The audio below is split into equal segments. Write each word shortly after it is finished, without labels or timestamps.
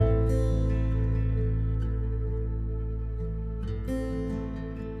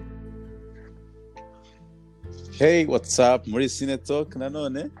Hey, what's up muri Cine Talk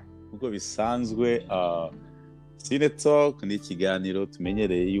nanone nk'uko bisanzwe Cine Talk ni ikiganiro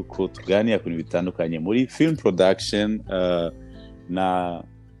tumenyereye yuko tuganira ku bintu bitandukanye muri film production na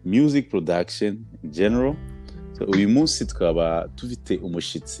music production in general. So, uyu munsi twaba tufite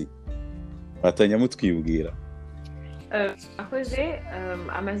umushitsi batanya mutwibwira. Akoze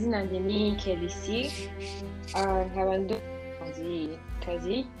amazina yanjye ni Kelisi, nkaba ndi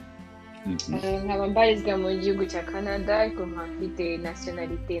kazi nkaba mbarizwa mu gihugu cya Canada ariko mfite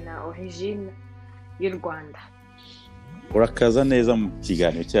nationalité na origine y'u Rwanda. Urakaza neza mu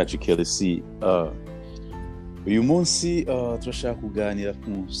kiganiro cyacu Kelisi. Uyu munsi turashaka kuganira ku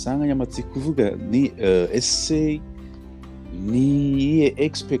nsanganyamatsiko kuvuga ni essay ni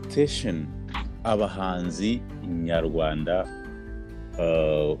expectation abahanzi nyarwanda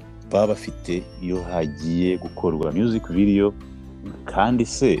baba bafite iyo hagiye gukorwa music video kandi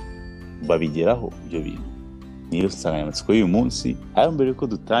se babigeraho ibyo bintu. Niyo nsanganyamatsiko y'uyu munsi. Ayo mbere ko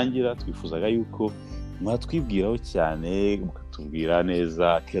dutangira twifuzaga yuko mwatwibwiraho cyane mukatubwira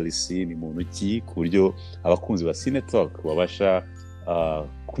neza Kelisi ni muntu ki ku buryo abakunzi ba Cine Talk babasha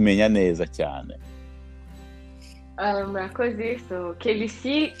kumenya neza cyane. Murakoze. So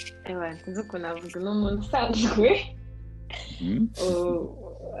Kelisi nzi ukuntu navuga n'umuntu usanzwe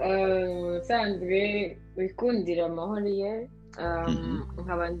usanzwe wikundira amahoro ye.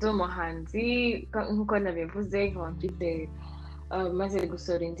 Nkaba ndi umuhanzi nk'uko nabivuze, nkaba mfite maze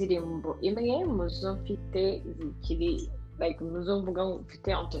gusohora indirimbo imwe mu zo mfite zikiri mu zo mvuga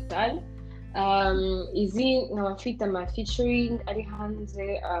mfite en total. Izi nkaba mfite ama featuring ari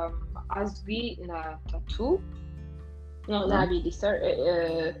hanze azwi na Tattoo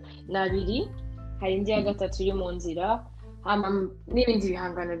n'abiri hari indi ya gatatu iri mu nzira n'ibindi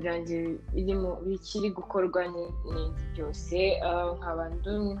bihangano byanjye bikiri gukorwa n'ibindi byose. nkaba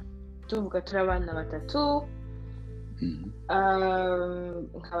tuvuga turi abana batatu,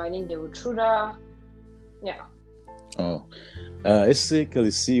 nkaba ninde bucura. Ese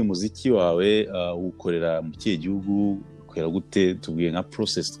Kelisi umuziki wawe ukorera mu kihe gihugu, ukorera gute? Tubwiye nka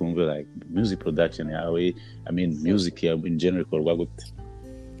process twumve like music production yawe, I mean music in general ikorwa gute?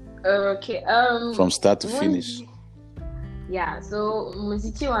 Okay, from start to finish. Yeah, so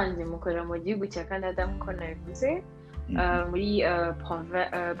umuziki wanjye mukorera mu gihugu cya Canada nk'uko nabivuze, muri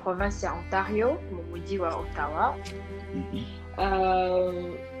province ya Ontario mu mujyi wa Ottawa.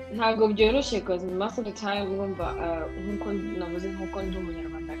 Ntabwo byoroshye because most of the time ngomba nk'uko navuze nk'uko ndi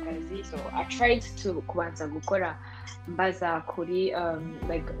umunyarwandakazi, so I tried to kubanza gukora mbaza kuri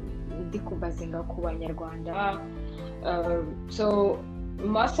ndi kubazinga ku banyarwanda. So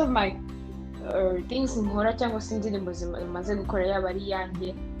most of my things nkora cyangwa se indirimbo zimaze gukora yaba ari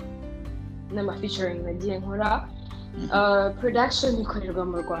yanjye n'ama featuring nagiye nkora. Production ikorerwa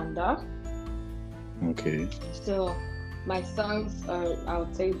mu Rwanda. Okay. So my songs are, I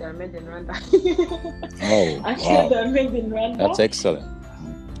would say they're made in Rwanda. Actually, wow. They're made in Rwanda. That's excellent.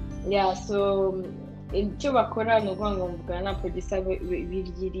 Yeah, so icyo bakora ni ukuvuga ngo mvugana na producer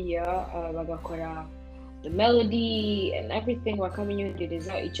b'iriya bagakora the melody and everything,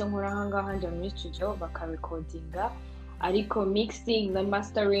 bakabinyongereza. Icyo nkora aha ngaha njya muri studio bakarecordinga, ariko mixing na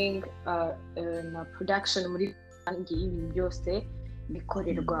mastering na production muri ibintu byose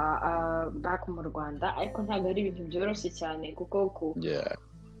bikorerwa back mu Rwanda. Ariko ntabwo ari ibintu byoroshye cyane kuko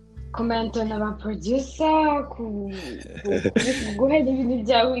komento n'aba producer guhera ibintu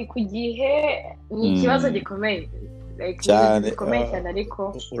byawe ku gihe ni ikibazo gikomeye cyane.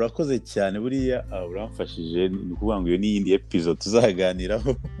 Ariko urakoze cyane buriya uramfashije. Ni ukuvuga ngo iyo ni iyindi episode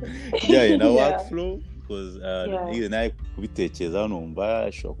tuzaganiraho bijyanye na workflow because nawe kubitekerezaho numva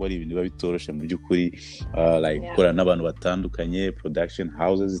ashobora kuba ari ibintu biba bitoroshe mu by'ukuri, like gukorana n'abantu batandukanye, production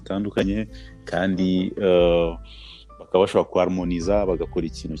houses zitandukanye, kandi bakaba bashobora kuharmoniza bagakora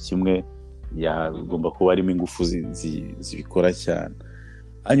ikintu kimwe. Bigomba kuba harimo ingufu zibikora cyane.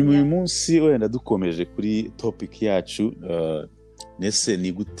 Hanyuma uyu munsi wenda dukomeje kuri topic yacu, nese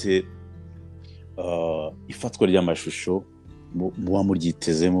ni gute ifatwa ry'amashusho muba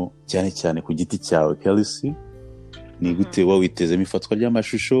muryitezemo cyane cyane ku giti cyawe Kelisi? Ni gute uba witezemo ifatwa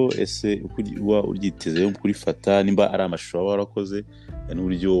ry'amashusho? Ese uba uryitezemo kurifata, nimba ari amashusho waba warakoze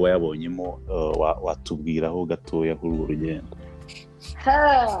n'uburyo wayabonyemo watubwiraho gatoya kuri urwo rugendo?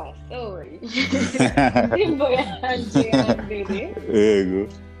 Sorry. Indirimbo yanjye ya mbere, yego,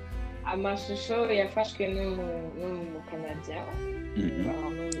 amashusho yafashwe n'umukanadiya,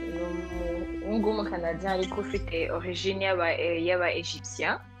 umukanadiya ariko ufite origine y'aba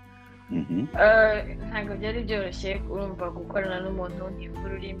Egyptien. Ntabwo byari byoroshye urumva gukorana n'umuntu ntiyumva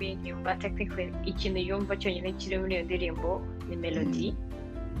ururimi, ntiyumva technically ikintu yumva cyonyine kiri muri iyo ndirimbo ni melody.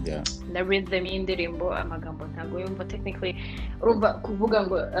 na rhythm y'indirimbo amagambo ntabwo yumva technically urumva kuvuga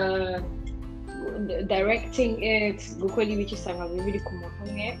ngo directing it gukora ibiki usanga biri ku muntu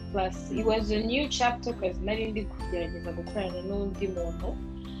umwe plus it was a new chapter because nari ndi kugerageza gukorana n'undi muntu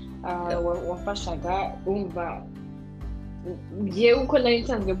wafashaga umva yewe uko nari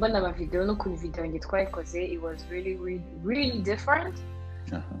nsanzwe mbona amavideo no kuri video nge twayikoze it was really different.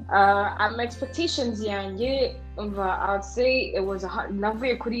 My expectations yanjye I would say it was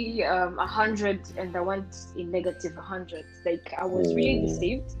navuye kuri 100 and I went in negative 100. Like I was really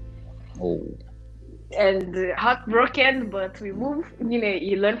deceived and heartbroken, but we move.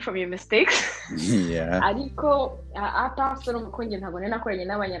 You learn from your mistakes. Ariko apart ko njye ntabwo nakoranye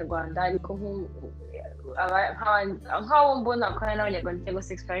n'abanyarwanda ariko nk'aho mbona ko n'abanyarwanda cyangwa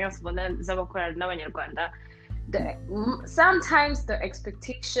se experience mbona z'abakorana n'abanyarwanda. Sometimes the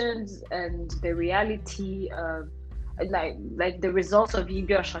expectations and the reality like the results of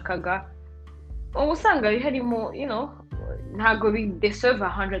ibyo washakaga usanga harimo ntago they serve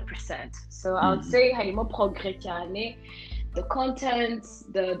 100%. So I would say harimo progress cyane, the content,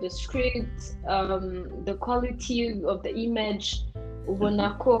 the script, the quality of the image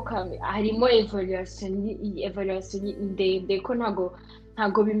ubona ko harimo evaluation ndende ko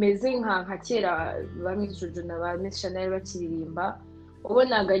ntago bimeze nka kera ba Miss Jojo na ba Miss Chanel bakiririmba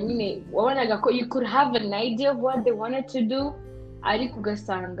wabonaga ko you could have an idea of what they wanted to do ariko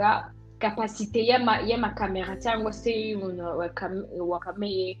ugasanga capacity y'amakamera cyangwa se y'umuntu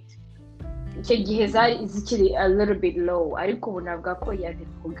wakameye icyo gihe zikiri a little bit low ariko ubu navuga ko yari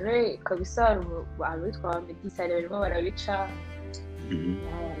progress kabisa abitwa Medisare barimo barabica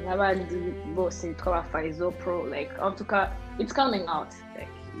n'abandi bose bitwa ba Faizo Pro like en tout cas it's coming out like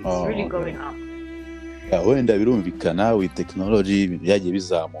it's really going up. Wenda birumvikana with technology byagiye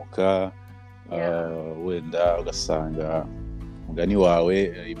bizamuka wenda ugasanga mugani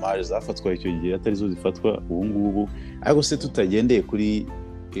wawe image zafatwa icyo gihe atari zo zifatwa ubu ngubu ariko se tutagendeye kuri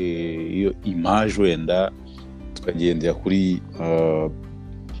iyo image wenda tukagendera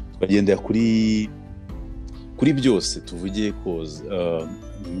kuri byose tuvugiye cause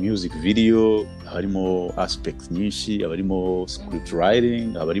music video harimo aspects nyinshi abarimo script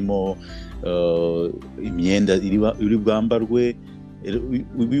writing abarimo imyenda iri bwambarwe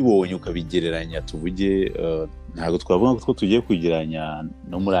ubibonye ukabigereranya tuvuge ntabwo twavuga ko tugiye kugereranya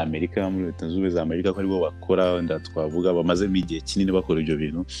no muri Amerika muri Leta Zunze Ubumwe za Amerika ko aribo bakora wenda twavuga bamazemo igihe kinini bakora ibyo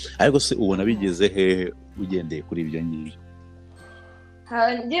bintu ariko se ubona bigeze hehe ugendeye kuri ibyo ngibyo?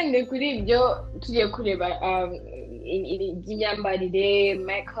 Ngendeye kuri ibyo tugiye kureba imyambarire,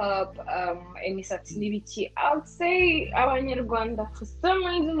 makeup, imisatsi n'ibiki. I would say abanyarwanda for some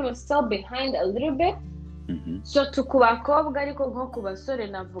reason were still behind a little bit. So ku bakobwa ariko nko ku basore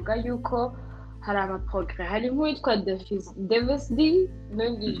navuga yuko hari amaprogre hari nk'uwitwa Davis D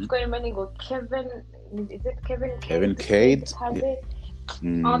n'uwitwa ngo Kevin Cade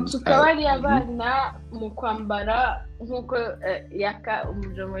tukabari abana mu kwambara nkuko yaka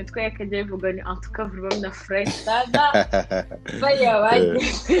umujomo witwa yakajya bivuga ni antukavuga na fresh dada bayabaye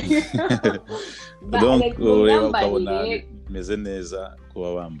donc ukabona meze neza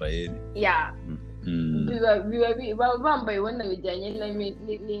kuba bambaye biba bambaye ubona bijyanye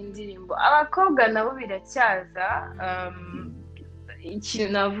n'indirimbo. Abakobwa nabo biracyaza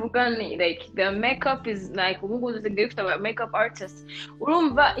ikintu navuga ni like the makeup is like ubu the gift of a makeup artist.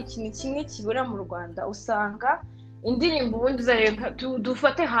 Urumva ikintu kimwe kibura mu Rwanda usanga indirimbo ubundi uzareba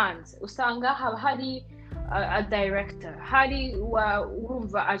dufate hanze usanga haba hari a director hari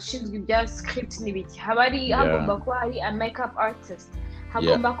urumva ashinzwe ibya script n'ibiki hagomba kuba hari a makeup artist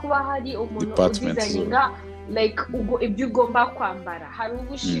hagomba kuba hari umuntu udesigninga like ibyo ugomba kwambara hari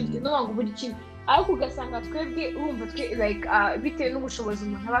ubushinzwe no ngo buri kintu ariko ugasanga twebwe urumva like bitewe n'ubushobozi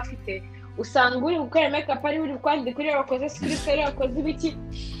umuntu aba afite usanga uri gukora makeup ari uri kwandika kuri abakoze script ari abakoze ibiki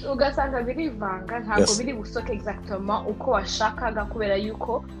ugasanga birivanga ntabwo biri busoke exactement uko washakaga kubera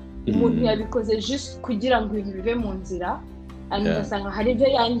yuko umuntu yabikoze just kugira ngo ibintu bive mu nzira ugasanga hari ibyo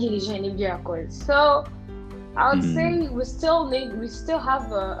yangirije n'ibyo yakoze. So I would say we still have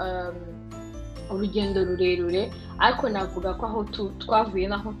urugendo rurerure ariko navuga ko aho twavuye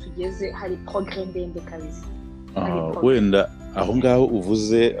naho tugeze hari progress ndende kabisa. Wenda aho ngaho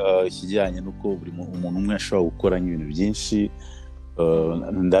uvuze ikijyanye nuko buri umuntu umwe ashobora gukora ibintu byinshi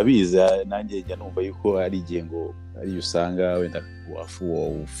ndabizi nanjye njya numva yuko ari igihe ngo ari usanga wenda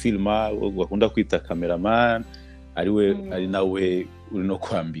filma bakunda kwita cameraman ari nawe uri no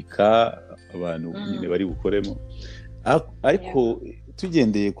kwambika abantu nyine bari bukoremo ariko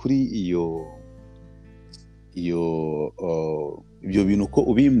tugendeye kuri ibyo bintu ko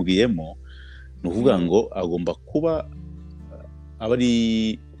ubimbwiyemo nuvuga ngo agomba kuba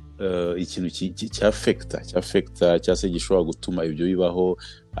abari ikintu cyafekta cyangwa se gishobora gutuma ibyo bibaho,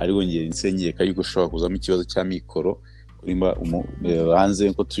 ariko ngiye nsengeka yuko ushobora kuzamo ikibazo cya mikoro hanze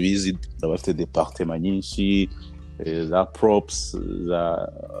nko tubizi bafite departement nyinshi za props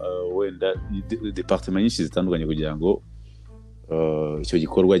za wenda departement nyinshi zitandukanye kugira ngo icyo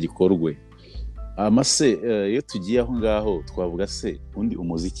gikorwa gikorwe. Amase iyo tugiye aho ngaho twavuga se undi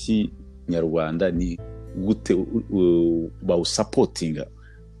umuziki nyarwanda ni gute bawusapotinga,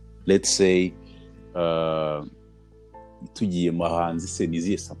 let's say tugiye mahanzi se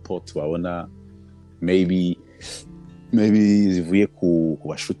niziye support wabona maybe zivuye ku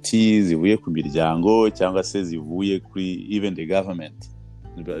bashuti, zivuye ku miryango, cyangwa se zivuye kuri even the government,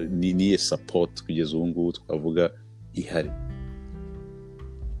 niye support kugeza ubu ngubu twavuga ihari?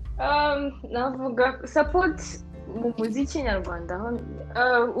 navuga support mu muziki nyarwanda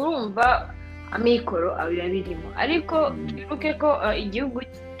urumva amikoro abirimo, ariko twibuke ko igihugu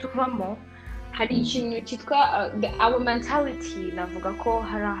tuvamo hari ikintu cyitwa our mentality. Navuga ko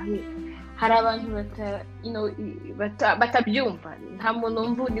hari abantu batabyumva. Nta muntu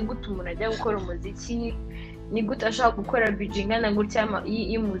umva ni gute umuntu ajya gukora umuziki, ni gute ashaka gukora budget ingana gutya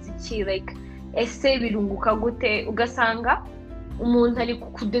y'umuziki, like ese birunguka gute? Ugasanga umuntu ari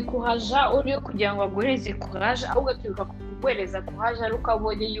kudekuhaja uri kugira ngo agoreze courage, ahubwo aturuka kuguhereza courage ari uko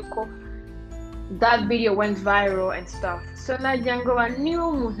abonye yuko that video went viral and stuff. So nagira ngo niba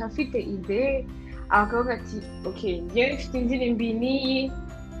umuntu afite ide akavuga ati okay njyewe mfite indirimbo n'iyi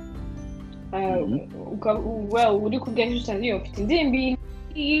uri kubwira inshuti yawe ufite indirimbo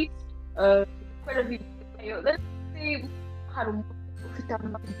n'iyi gukora video, let's say hari umuntu ufite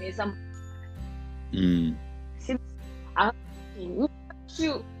amazi meza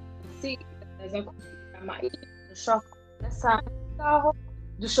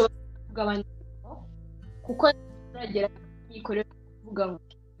dushobora kugabanya kuko turagera yikorera kuvuga ngo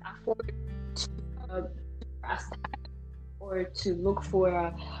afford or to look for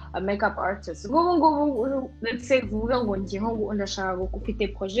a makeup artist. Ngubu let's say vuga ngo ngiye ngo ndashaka gufite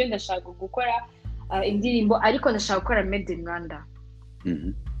projet, ndashaka gukora indirimbo ariko ndashaka gukora made in Rwanda.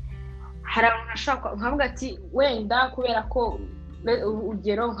 Hari abantu ashaka nkavuga ati wenda kubera ko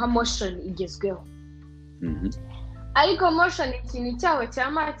ugero nka motion igezweho, ariko motion ikintu cyaho cya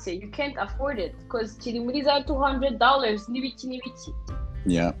make you can't afford it because kiri muri za $200 n'ibiki.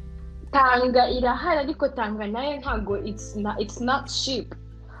 Yeah, Tanga irahari, ariko Tanga nayo ntago it's not cheap.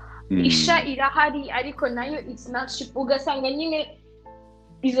 Isha irahari ariko nayo it's not cheap. Ugasanga nyine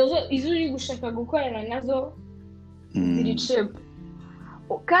izo uri gushaka gukorana nazo ziri cheap,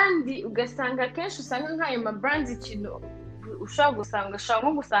 kandi ugasanga kenshi usanga nk'ayo ma brands ikintu ushaka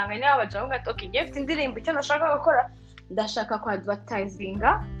gusanga niba bajaho ngo ati ngiye mfite indirimbo icyo nashaka gukora, ndashaka ku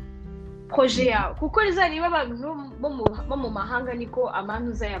advertisinga projet yawe, kuko rizariba abantu bo mu mahanga niko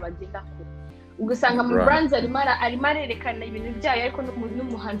amantuza yabagenda ku. Ugasanga mu brands arimo arerekana ibintu byayo, ariko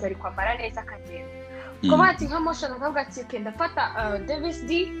n'umuhanzi ari kwambara neza akagenda ko bati nka motion akavuga ati kenda fata Davis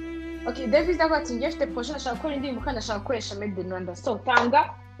D. Okay, Davis D ati ngiye mfite projet nashaka gukora indirimbo kandi nashaka gukoresha made in Rwanda, so Tanga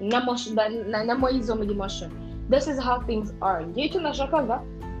na motion na moizo muri motion. This is how things are. Ngiye icyo nashakaga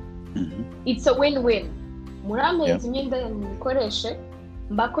it's a win-win. Muramezi imyenda nikoreshe,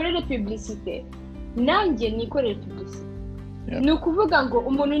 mbakorere publicité, nanjye nikorere publicité. Ni ukuvuga ngo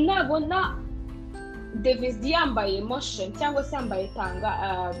umuntu nabona Davis D yambaye motion cyangwa se yambaye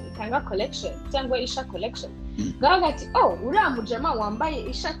Tanga collection cyangwa Isha collection, gaga ati uriya mujama wambaye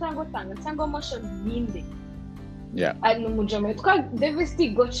Isha cyangwa motion ninde? Ari umujama witwa Davis D,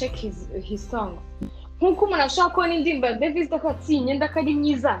 go check his song. Nkuko umuntu ashaka kubona indirimbo ya Davis D akatsi imyenda ko ari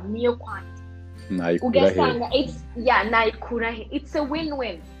myiza niyo kwandi, ugasanga nayikura he. It's a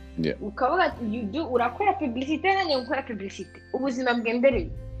win-win. Ukavuga urakora publicité nanjye gukora publicité, ubuzima bwembereye.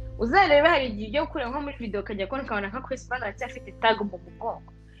 Uzarebe hari igihe ujya gukora nko muri video ukajya kubona nka Chris Brown aracyafite tag mu mugongo,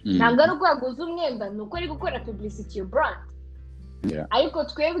 ntabwo ari urwaguza umwenda, ni uko ari gukora publicity yo brand. Ariko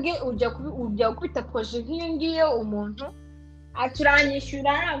twebwe ujya gukubita projet nk'iyo ngiyo, umuntu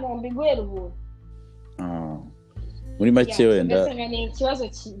aturanyishyura ntabwo mbiguhera ubuntu. Muri make wenda ni ikibazo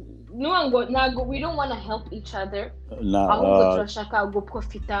ngo ntabwo we don't want to help each other, ahubwo turashaka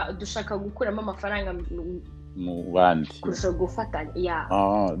guprofita, dushaka gukuramo amafaranga mu bandi kurusha gufatanya.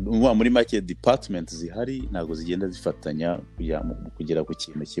 Muri make department zihari ntabwo zigenda zifatanya kugera ku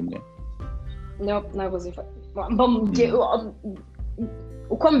kintu kimwe. Ntabwo zifatanya,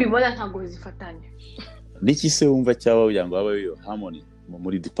 uko mbibona ntabwo zifatanya. Niki se wumva cyaba kugira ngo habeho harmony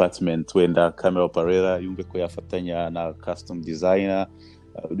muri department, wenda camera operator yumve ko yafatanya na custom designer,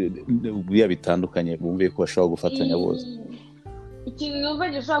 biya bitandukanye bumve ko bashobora gufatanya bose? Ikintu numva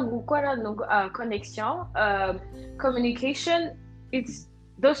gishobora gukora no connection, communication, it's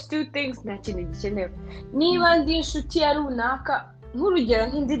those two things nta kintu gikenewe. Niba ndi inshuti ya runaka, nk'urugero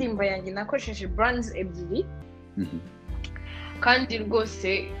nk'indirimbo yanjye nakoresheje brands ebyiri, kandi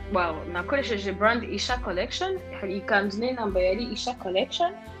rwose wow, nakoresheje brand Isha collection, hari ikanzu nambaye yari Isha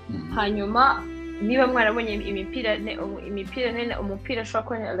collection, hanyuma niba mwarabonye umupira ashobora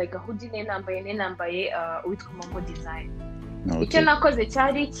kubona like a hoodie nambaye witwa Momo Design. Icyo nakoze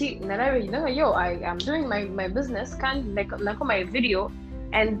cyari iki, narabe I'm doing my business kandi like my video,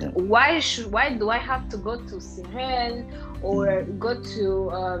 and why do I have to go to Siren or go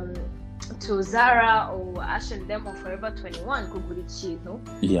to Zara or H&M or Forever 21 kugura ikintu?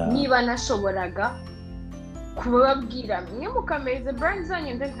 Niba nashoboraga kubabwira mwe mukameze brand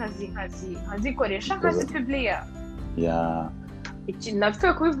zanyu nde nkazikoresha nkazipubliya. Iki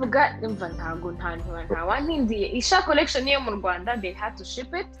nafite kubivuga imva ntago nta wantindiye. Isha collection yo mu Rwanda, they had to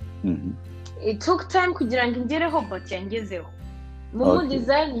ship it. It took time kugira ngo ingereho, but yangezeho. Momo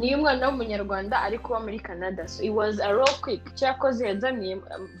Design ni umwana w'umunyarwanda ariko kuba muri Canada, so it was a real quick. Cyakoze yazaniye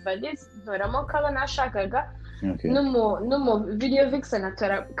valise ntoramo color nashakaga, no video vixen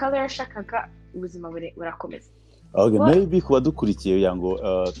atora color yashakaga, ubuzima burakomeza. Maybe kuba dukurikiye yango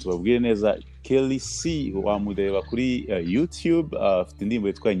tubabwire neza, Kelly C wamureba kuri YouTube, afite indirimbo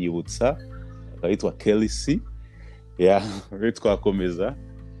yitwa Nyibutsa, yitwa Kelly C. Twakomeza.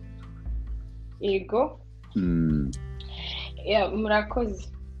 Yego. Murakoze.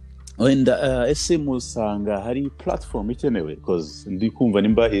 Wenda ese musanga hari platform ikenewe, because ndi kumva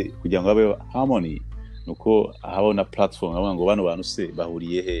nimba kugira ngo habe harmony nuko habona platform avuga ngo bano bantu se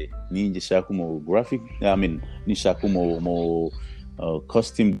bahuriye he, ninjye shaka mu graphic, nishaka mu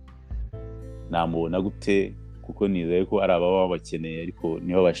costume namubona gute, kuko nizeye ko ari ababa bakeneye ariko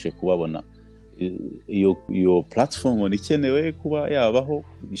niho bashe kubabona. Iyo platform ni ikenewe kuba yabaho,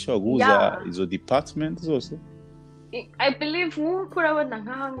 ishobora guhuza izo department zose. I believe nk'uko urabona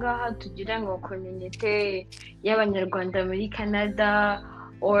nk'ahangaha tugira ngo community y'abanyarwanda muri Canada,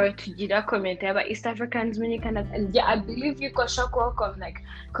 or tugira community y'aba East Africans muri Canada, and I believe yuko ashobora kuba like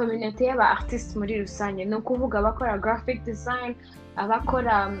community y'aba artists muri rusange, no kuvuga abakora graphic design,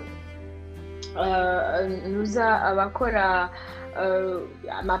 abakora abakora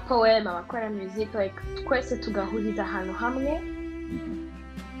amapoem, abakora music, like twese tugahuriza ahantu hamwe.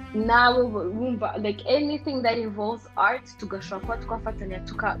 Nabo bumva like anything that involves art, tugashobora kuba twafatanya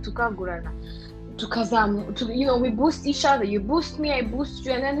tukagurana, we boost each other. You boost me, I boost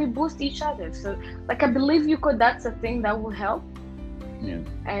you, and then we boost each other. So like I believe that's a thing that will help.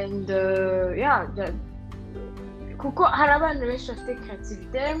 And kuko hari abantu benshi bafite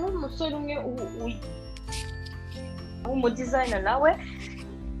creativity. Nk'umusore umwe w'umudesigner nawe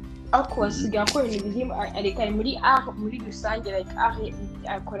ako asigaye akora ibintu areka muri art muri rusange, like art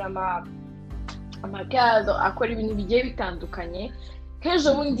akora amakado, akora ibintu bigiye bitandukanye.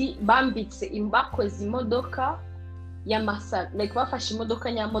 Hejo bundi bambitse imbakoze imodoka y'amasaro, like bafashe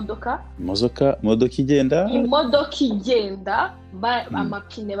imodoka nyamodoka, imodoka igenda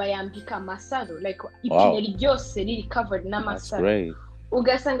amapine bayambika amasaro, like ipine ryose riri covered n'amasaro.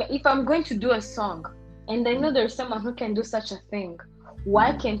 Ugasanga if I'm going to do a song and I know there's someone who can do such a thing,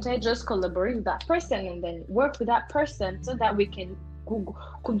 why can't I just collaborate with that person and then work with that person so that we can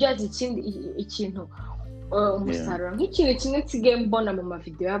kubyaza ikintu umusaruro. Nk'ikintu kimwe nsigaye mbona mu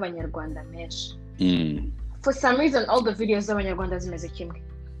mavideo y'abanyarwanda menshi, for some reason all the videos z'abanyarwanda zimeze kimwe.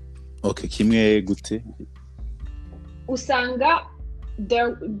 Kimwe gute? Usanga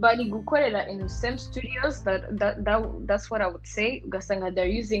bari gukorera in the same studios, that's what I would say. Ugasanga they're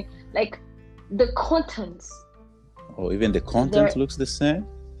using like the contents. Even the content looks the same?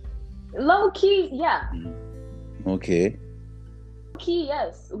 Low key, yeah. Okay. Key,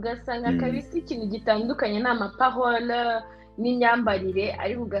 yes. Ugasanga kabisa ikintu gitandukanye n'amaparole n'inyambarire,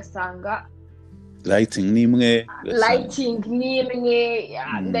 ari ugasanga lighting nimwe, lighting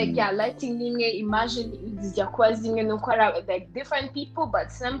nimwe, image zijya kuba zimwe, nuko ari like different people but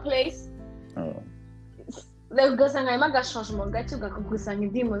same place. Like ugasanga harimo agashashimo gake, ugasanga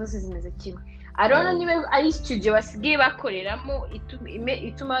indirimbo zose zimeze kimwe. I don't know niba ari studio basigaye bakoreramo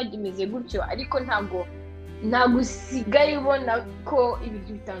ituma bimeze gutyo, ariko ntabwo usigaye ubona ko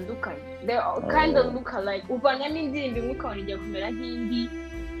ibintu bitandukanye. They kind of look alike. Uvanamo indirimbo imwe ukabona ijya kumera nk'indi.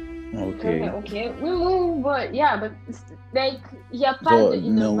 Okay. We move, but but like Japan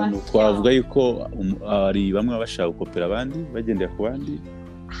innovation. Twavuga yuko ari bamwe bashaka gukopera abandi bagendera ku bandi.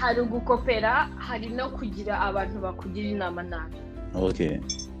 Hari ugukopera, hari no kugira abantu bakugira inama nabi. Okay.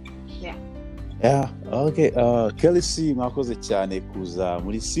 Okay. Kelly C, mwakoze cyane kuza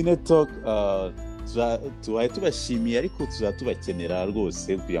muri Cine Talk. tubaye tubashimiye ariko tuzatubakenera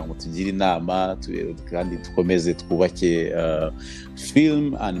rwose kugira ngo tugire inama kandi dukomeze twubake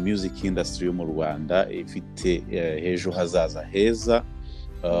film and music industry yo mu Rwanda ifite ejo hazaza heza.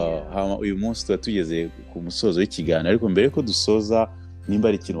 Uyu munsi tuba tugeze ku musozo w'ikiganiro, ariko mbere ko dusoza, nimba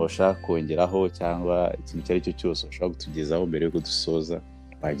ari ikintu washaka kongeraho cyangwa ikintu icyo ari cyo cyose washaka kutugezaho mbere yuko dusoza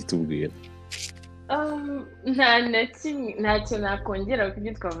wagitubwira. ntacyo nakongera ku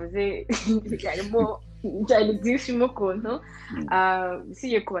byo twavuze, harimo byari byinshi mu kuntu.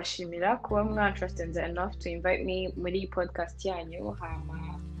 Usibye kubashimira kuba mwantrusted enough to invite me muri podcast yanyu.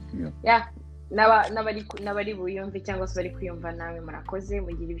 N'abari buyumve cyangwa se bari kwiyumva, nawe murakoze,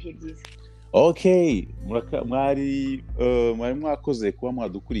 mugira ibihe byiza. Okay, mwari mwakoze kuba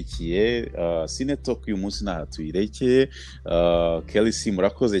mwadukurikiye. Cine Talk uyu munsi naha tuyirekeye. Kelly,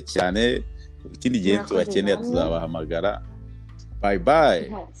 murakoze cyane. Ikindi gihe tubakeneye tuzabahamagara. Bye bye.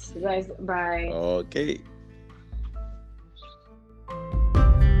 Bye. Okay.